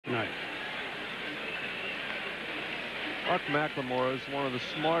Mark McLemore is one of the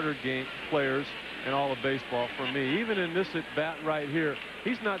smarter game players in all of baseball for me. Even in this at bat right here,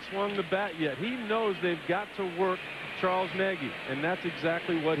 he's not swung the bat yet. He knows they've got to work Charles Nagy, and that's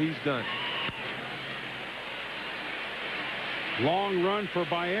exactly what he's done. Long run for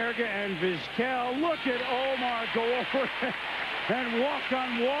Baerga and Vizquel. Look at Omar go over and walk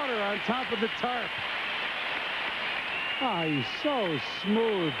on water on top of the tarp. Oh, he's so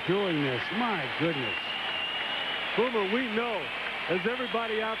smooth doing this. My goodness. Boomer, we know, as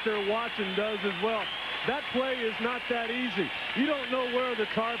everybody out there watching does as well, that play is not that easy. You don't know where the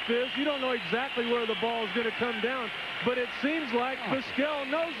tarp is. You don't know exactly where the ball is going to come down. But it seems like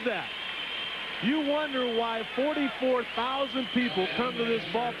Vizquel knows that. You wonder why 44,000 people come to this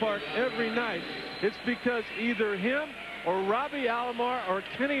ballpark every night. It's because either him or Robbie Alomar or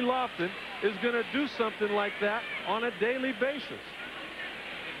Kenny Lofton is going to do something like that on a daily basis.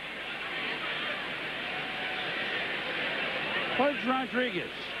 Pudge Rodriguez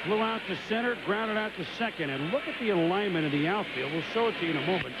flew out to center, grounded out to second, and look at the alignment of the outfield. We'll show it to you in a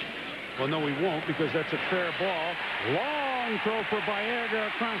moment. Well, no, we won't, because that's a fair ball. Long throw for Baerga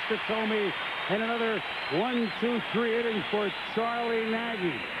across to Tomey, and another 1-2-3 inning for Charlie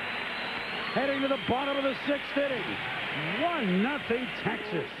Nagy. Heading to the bottom of the 6th inning. 1-0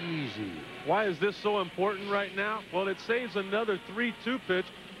 Texas. Easy. Why is this so important right now? Well, it saves another 3-2 pitch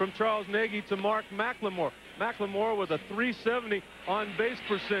from Charles Nagy to Mark McLemore. McLemore with a .370 on base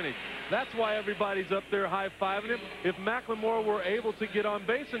percentage. That's why everybody's up there high-fiving him. If McLemore were able to get on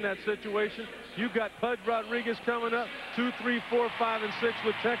base in that situation, you've got Pudge Rodriguez coming up 2, 3, 4, 5, and 6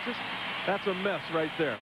 with Texas. That's a mess right there.